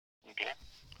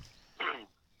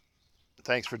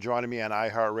Thanks for joining me on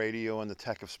iHeartRadio and the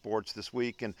Tech of Sports this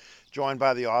week, and joined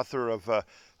by the author of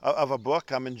a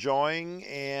book I'm enjoying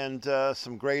and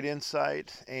some great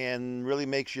insight and really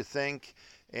makes you think.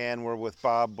 And we're with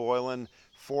Bob Boilen,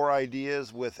 Four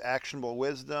Ideas with Actionable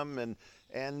Wisdom, and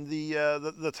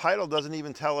the title doesn't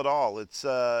even tell it all. It's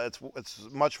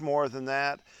much more than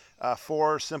that.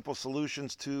 Four simple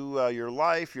solutions to your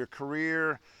life, your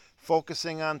career,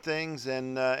 focusing on things,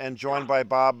 and joined by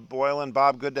Bob Boilen.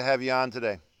 Bob, good to have you on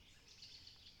today.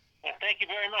 Thank you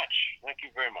very much. Thank you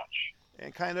very much.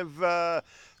 And kind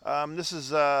of this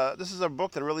is a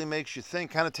book that really makes you think.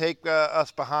 Kind of take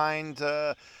us behind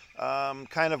kind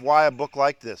of why a book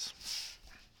like this.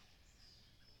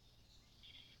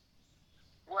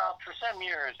 Well, for some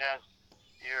years, as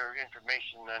your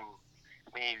information and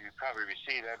me you probably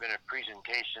received, I've been a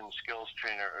presentation skills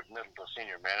trainer of middle to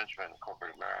senior management in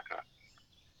corporate America.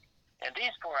 And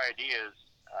these four ideas,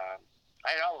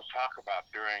 I always talk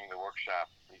about during the workshop,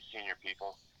 these senior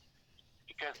people,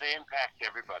 because they impact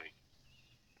everybody.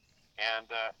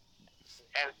 And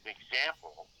as an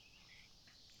example,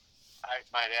 I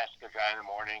might ask a guy in the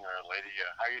morning or a lady,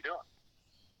 how are you doing?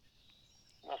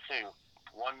 They'll say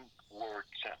one word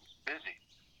sentence, busy.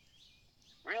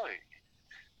 Really?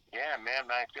 Yeah, man,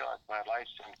 I feel like my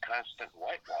life's in constant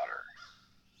whitewater.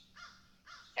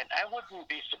 And I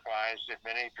wouldn't be surprised if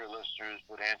many of your listeners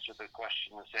would answer the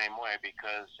question the same way,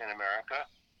 because in America,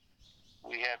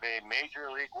 we have a major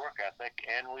league work ethic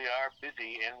and we are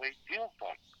busy and we feel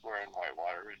like we're in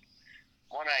whitewater. And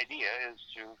one idea is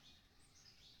to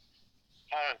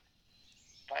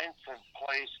find some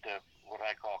place to what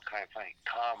I call kind of like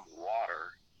calm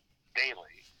water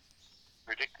daily,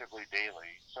 predictably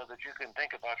daily, so that you can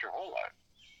think about your whole life,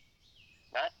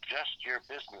 not just your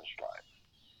business life,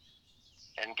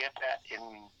 and get that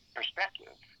in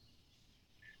perspective.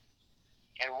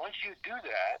 And once you do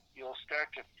that, you'll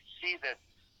start to see that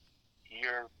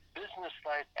your business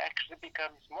life actually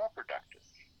becomes more productive.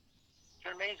 It's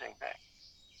an amazing thing.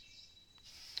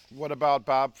 What about,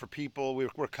 Bob, for people?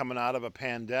 We're coming out of a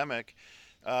pandemic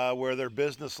where their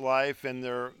business life and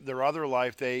their other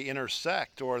life, they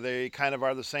intersect, or they kind of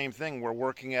are the same thing. We're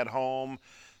working at home.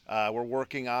 Yeah. We're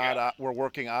working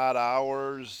odd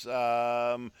hours.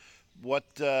 How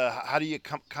do you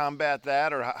combat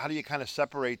that, or how do you kind of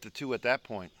separate the two at that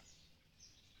point?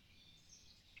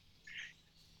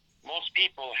 Most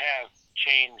people have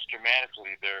changed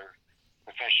dramatically their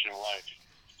professional life,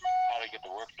 how to get the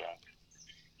work done.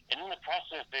 And in the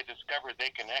process, they discovered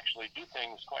they can actually do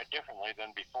things quite differently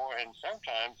than before, and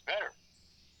sometimes better.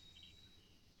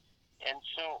 And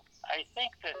so I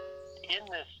think that in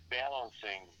this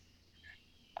balancing,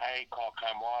 I call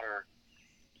calm water,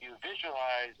 you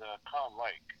visualize a calm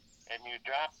lake, and you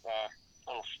drop a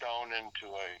little stone into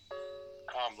a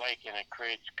calm lake, and it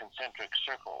creates concentric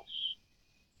circles.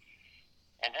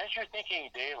 And as you're thinking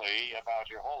daily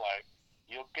about your whole life,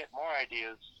 you'll get more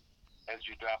ideas as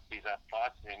you drop these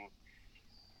thoughts in,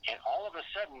 and all of a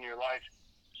sudden your life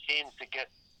seems to get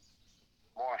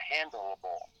more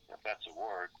handleable, if that's a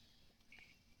word,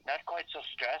 not quite so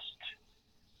stressed,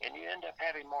 and you end up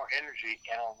having more energy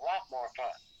and a lot more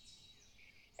fun.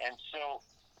 And so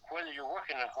whether you're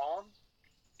working at home,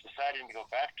 deciding to go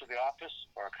back to the office,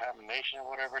 or a combination of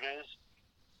whatever it is,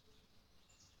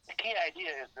 the key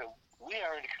idea is that we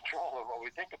are in control of what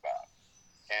we think about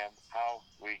and how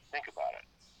we think about it.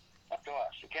 Up to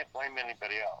us. We can't blame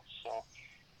anybody else. So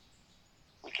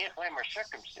we can't blame our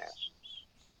circumstances.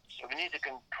 So we need to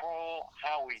control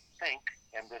how we think,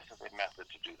 and this is a method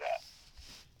to do that.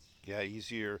 Yeah,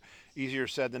 easier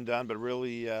said than done, but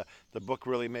really, the book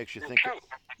really makes you think. True.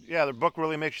 Yeah, the book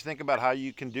really makes you think about how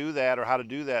you can do that or how to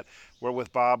do that. We're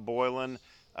with Bob Boilen,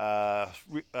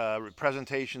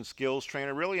 presentation skills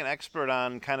trainer, really an expert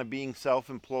on kind of being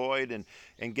self-employed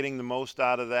and getting the most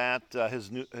out of that.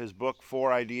 His book,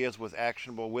 Four Ideas with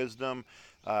Actionable Wisdom,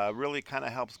 really kind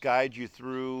of helps guide you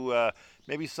through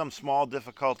maybe some small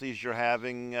difficulties you're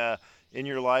having in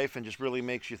your life, and just really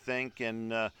makes you think.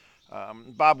 And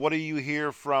Bob, what do you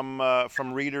hear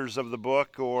from readers of the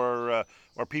book, or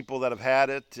people that have had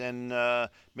it, and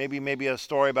maybe a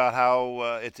story about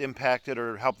how it's impacted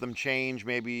or helped them change,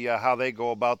 maybe how they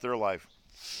go about their life?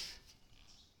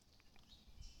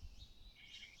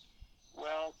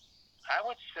 Well, I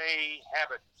would say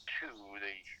habit two,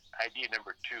 the idea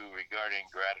number two regarding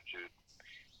gratitude,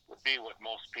 would be what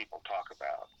most people talk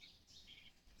about.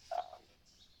 Um,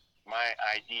 my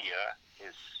idea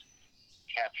is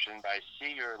captioned by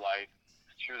see your life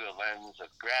through the lens of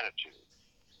gratitude.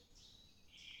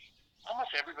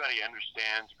 Almost everybody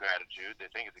understands gratitude. They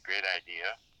think it's a great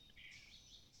idea.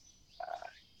 Uh,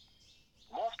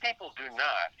 Most people do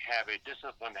not have a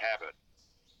disciplined habit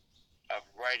of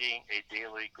writing a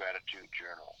daily gratitude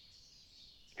journal.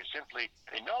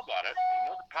 They know about it, they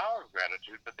know the power of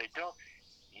gratitude, but they don't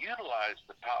utilize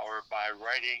the power by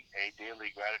writing a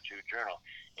daily gratitude journal.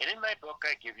 And in my book,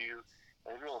 I give you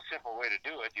a real simple way to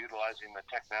do it, utilizing the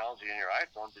technology in your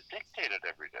iPhone to dictate it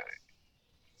every day.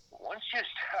 Once you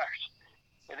start,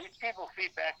 and these people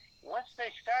feedback, once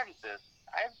they started this,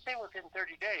 I'd say within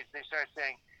 30 days, they start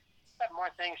saying, I have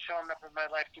more things showing up in my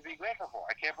life to be grateful for.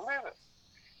 I can't believe it.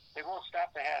 They won't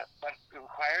stop the habit, but it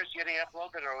requires getting up a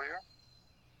little bit earlier,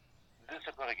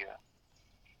 discipline again.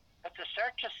 But to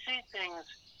start to see things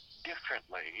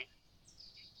differently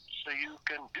so you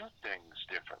can do things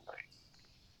differently.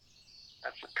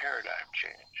 That's a paradigm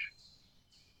change.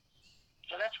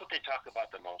 So that's what they talk about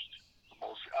the most.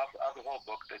 Most of the whole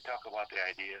book, they talk about the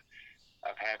idea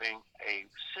of having a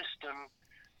system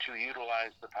to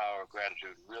utilize the power of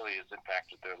gratitude really has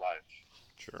impacted their life.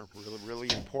 Sure, really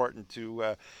important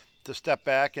to step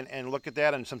back and look at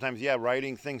that. And sometimes,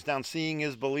 writing things down, seeing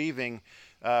is believing,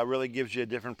 really gives you a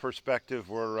different perspective.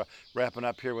 We're wrapping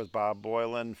up here with Bob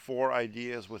Boilen, 4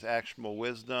 ideas with actionable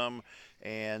wisdom.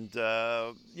 And,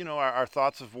 our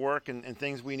thoughts of work and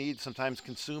things we need sometimes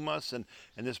consume us. And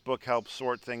this book helps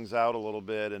sort things out a little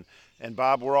bit. And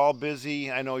Bob, we're all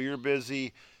busy. I know you're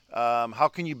busy. How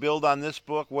can you build on this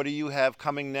book? What do you have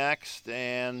coming next?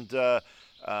 And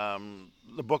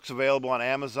the book's available on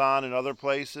Amazon and other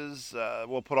places.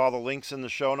 We'll put all the links in the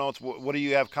show notes. What do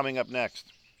you have coming up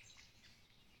next?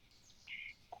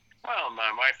 Well,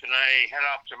 my wife and I head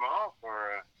off tomorrow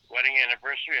for a wedding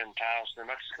anniversary in Taos, New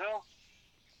Mexico.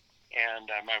 And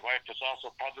my wife has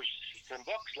also published some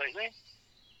books lately.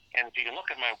 And if you can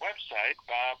look at my website,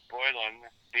 bobboilen,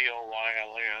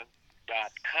 BOYLN.com,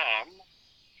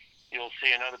 you'll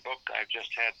see another book I've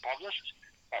just had published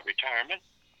about retirement.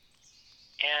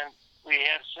 And we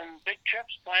have some big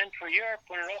trips planned for Europe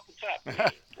when it opens up.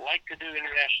 We like to do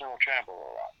international travel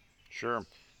a lot. Sure.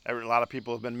 A lot of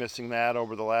people have been missing that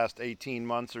over the last 18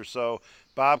 months or so.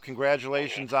 Bob,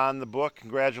 congratulations on the book.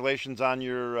 Congratulations on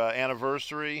your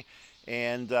anniversary.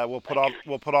 And we'll put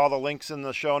all the links in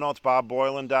the show notes,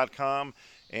 bobboilen.com,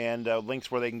 and links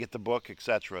where they can get the book,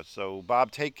 etc. So, Bob,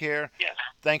 take care. Yes.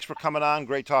 Thanks for coming on.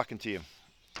 Great talking to you.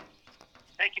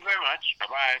 Thank you very much.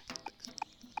 Bye-bye.